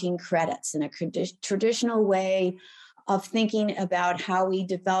counting credits and a traditional way of thinking about how we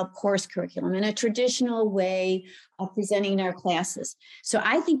develop course curriculum and a traditional way of presenting our classes. So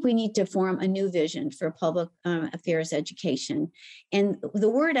I think we need to form a new vision for public affairs education. And the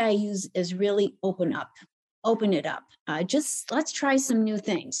word I use is really open it up. Just let's try some new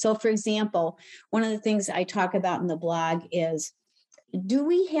things. So for example, one of the things I talk about in the blog is, do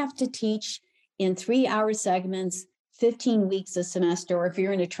we have to teach in 3-hour segments, 15 weeks a semester, or if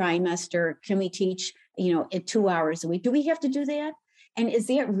you're in a trimester, can we teach, at 2 hours a week? Do we have to do that? And is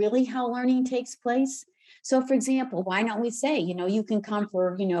that really how learning takes place? So for example, why don't we say, you can come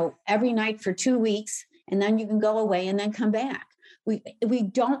for, every night for 2 weeks, and then you can go away and then come back. We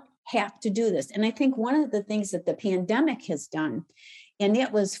don't have to do this. And I think one of the things that the pandemic has done, and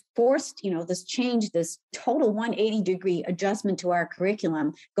it was forced, this change, this total 180-degree adjustment to our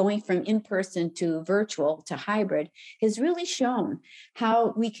curriculum, going from in-person to virtual to hybrid, has really shown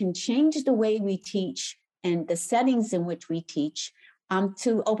how we can change the way we teach and the settings in which we teach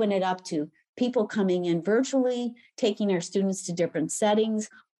to open it up to people coming in virtually, taking our students to different settings.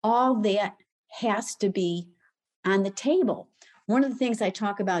 All that has to be on the table. One of the things I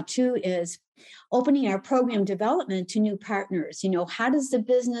talk about too is opening our program development to new partners. How does the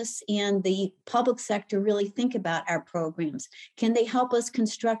business and the public sector really think about our programs? Can they help us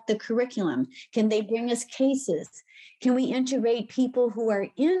construct the curriculum? Can they bring us cases? Can we integrate people who are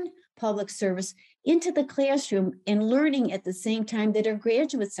in public service into the classroom and learning at the same time that our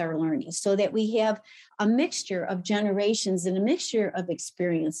graduates are learning, so that we have a mixture of generations and a mixture of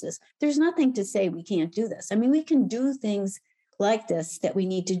experiences? There's nothing to say we can't do this. I mean, we can do things like this that we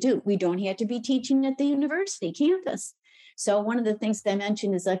need to do. We don't have to be teaching at the university campus. So one of the things that I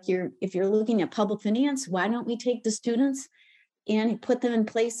mentioned is, like, if you're looking at public finance, why don't we take the students and put them in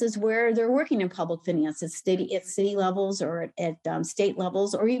places where they're working in public finance at city levels or at state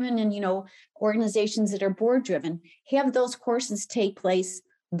levels, or even in organizations that are board driven? Have those courses take place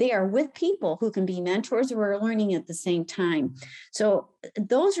there with people who can be mentors or are learning at the same time. So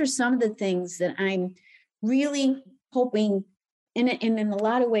those are some of the things that I'm really hoping, and in a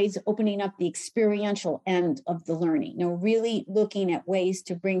lot of ways, opening up the experiential end of the learning, really looking at ways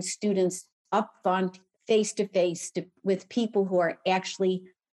to bring students up front, face-to-face with people who are actually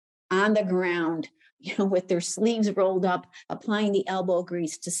on the ground, with their sleeves rolled up, applying the elbow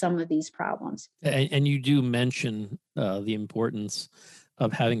grease to some of these problems. And you do mention the importance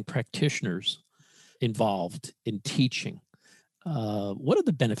of having practitioners involved in teaching. What are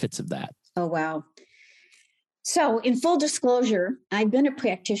the benefits of that? Oh, wow. So in full disclosure, I've been a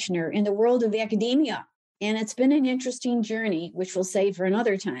practitioner in the world of academia, and it's been an interesting journey, which we'll save for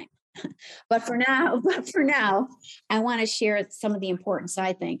another time. But for now, I want to share some of the importance.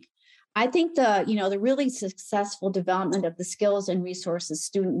 I think the really successful development of the skills and resources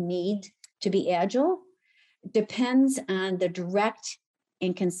students need to be agile depends on the direct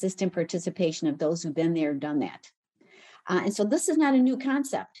and consistent participation of those who've been there, done that. And so this is not a new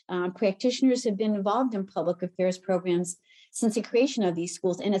concept. Practitioners have been involved in public affairs programs since the creation of these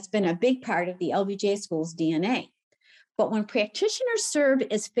schools, and it's been a big part of the LBJ School's DNA. But when practitioners serve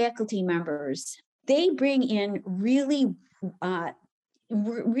as faculty members, they bring in really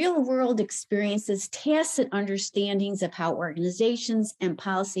real-world experiences, tacit understandings of how organizations and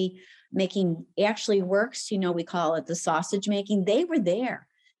policy making actually works. We call it the sausage making. They were there.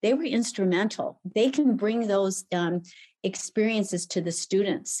 They were instrumental. They can bring those experiences to the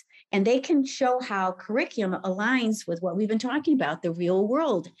students And they can show how curriculum aligns with what we've been talking about, the real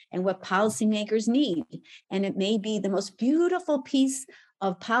world and what policymakers need. And it may be the most beautiful piece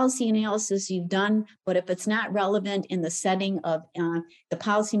of policy analysis you've done, but if it's not relevant in the setting of the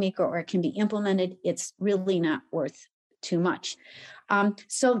policymaker or it can be implemented, it's really not worth too much.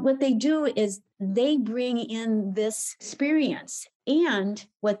 So what they do is they bring in this experience. And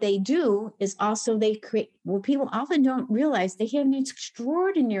what they do is also they create, what people often don't realize, they have an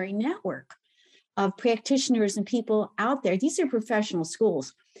extraordinary network of practitioners and people out there. These are professional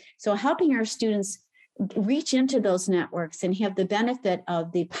schools. So helping our students reach into those networks and have the benefit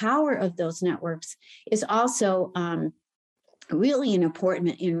of the power of those networks is also really an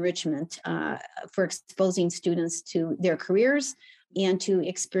important enrichment for exposing students to their careers and to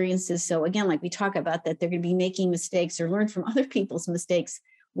experiences. So again, like we talk about that, they're going to be making mistakes or learn from other people's mistakes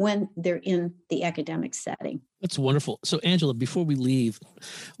when they're in the academic setting. That's wonderful. So Angela, before we leave,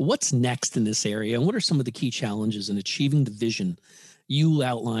 what's next in this area? And what are some of the key challenges in achieving the vision you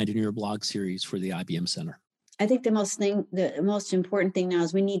outlined in your blog series for the IBM Center? I think the most important thing now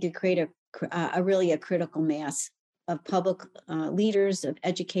is we need to create a critical mass of public leaders, of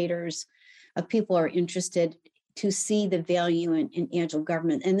educators, of people who are interested to see the value in agile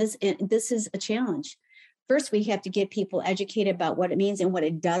government. And this is a challenge. First, we have to get people educated about what it means and what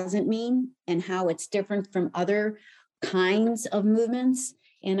it doesn't mean and how it's different from other kinds of movements.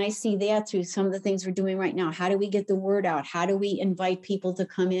 And I see that through some of the things we're doing right now. How do we get the word out? How do we invite people to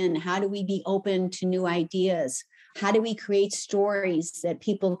come in? How do we be open to new ideas? How do we create stories that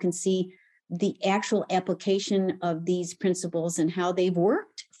people can see the actual application of these principles and how they've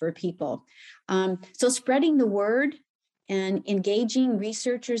worked for people? So spreading the word and engaging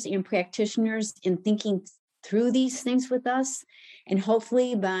researchers and practitioners in thinking through these things with us, and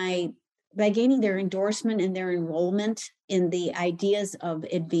hopefully by gaining their endorsement and their enrollment in the ideas of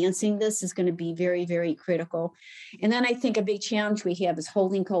advancing this is going to be very, very critical. And then I think a big challenge we have is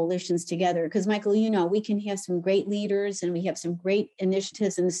holding coalitions together. Because Michael, we can have some great leaders and we have some great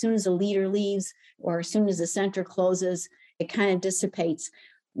initiatives. And as soon as a leader leaves or as soon as the center closes, it kind of dissipates.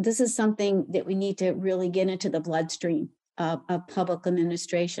 This is something that we need to really get into the bloodstream of public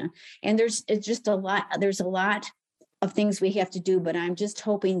administration. And there's a lot of things we have to do, but I'm just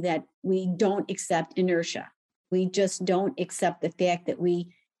hoping that we don't accept inertia. We just don't accept the fact that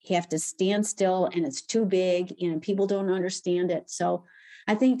we have to stand still and it's too big and people don't understand it. So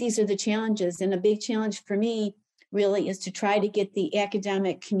I think these are the challenges. And a big challenge for me really is to try to get the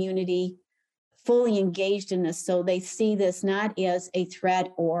academic community fully engaged in this so they see this not as a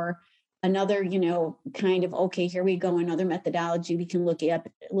threat or another, kind of, okay, here we go, another methodology we can look at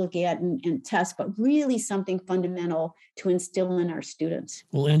and test, but really something fundamental to instill in our students.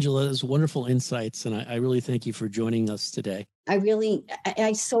 Well, Angela, those wonderful insights, and I really thank you for joining us today.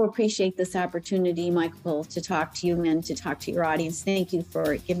 I so appreciate this opportunity, Michael, to talk to you and to talk to your audience. Thank you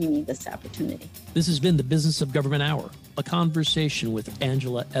for giving me this opportunity. This has been the Business of Government Hour, a conversation with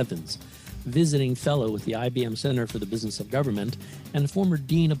Angela Evans, visiting fellow with the IBM Center for the Business of Government and former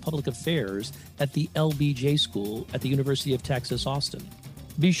Dean of Public Affairs at the LBJ School at the University of Texas, Austin.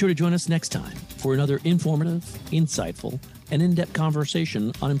 Be sure to join us next time for another informative, insightful, and in-depth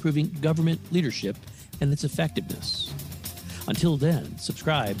conversation on improving government leadership and its effectiveness. Until then,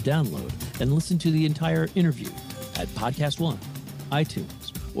 subscribe, download, and listen to the entire interview at Podcast One,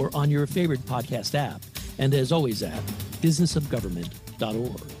 iTunes, or on your favorite podcast app, and as always at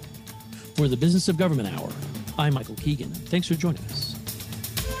businessofgovernment.org. For the Business of Government Hour, I'm Michael Keegan. Thanks for joining us.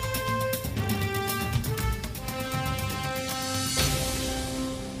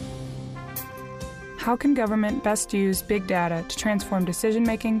 How can government best use big data to transform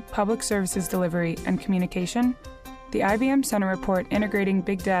decision-making, public services delivery, and communication? The IBM Center report Integrating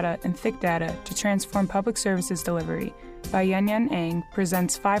Big Data and Thick Data to Transform Public Services Delivery by Yan Ang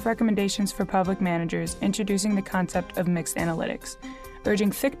presents 5 recommendations for public managers introducing the concept of mixed analytics,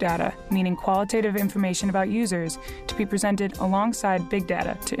 urging thick data, meaning qualitative information about users, to be presented alongside big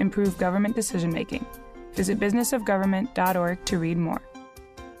data to improve government decision-making. Visit businessofgovernment.org to read more.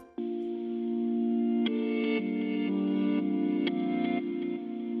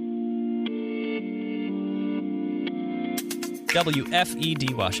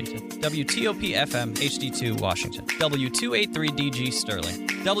 WFED Washington, WTOP FM HD2 Washington, W283DG Sterling,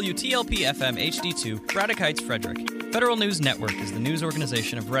 WTLP FM HD2 Braddock Heights Frederick. Federal News Network is the news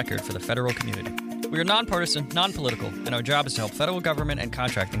organization of record for the federal community. We are nonpartisan, non-political, and our job is to help federal government and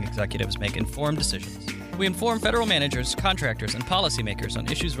contracting executives make informed decisions. We inform federal managers, contractors, and policymakers on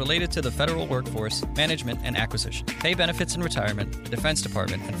issues related to the federal workforce, management, and acquisition, pay benefits and retirement, the Defense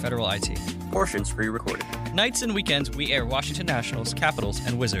Department, and federal IT. Portions pre-recorded. Nights and weekends, we air Washington Nationals, Capitals,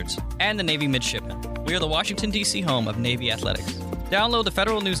 and Wizards, and the Navy Midshipmen. We are the Washington, D.C. home of Navy Athletics. Download the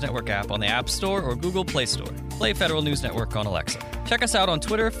Federal News Network app on the App Store or Google Play Store. Play Federal News Network on Alexa. Check us out on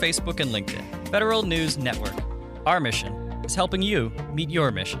Twitter, Facebook, and LinkedIn. Federal News Network. Our mission is helping you meet your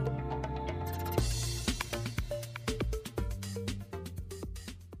mission.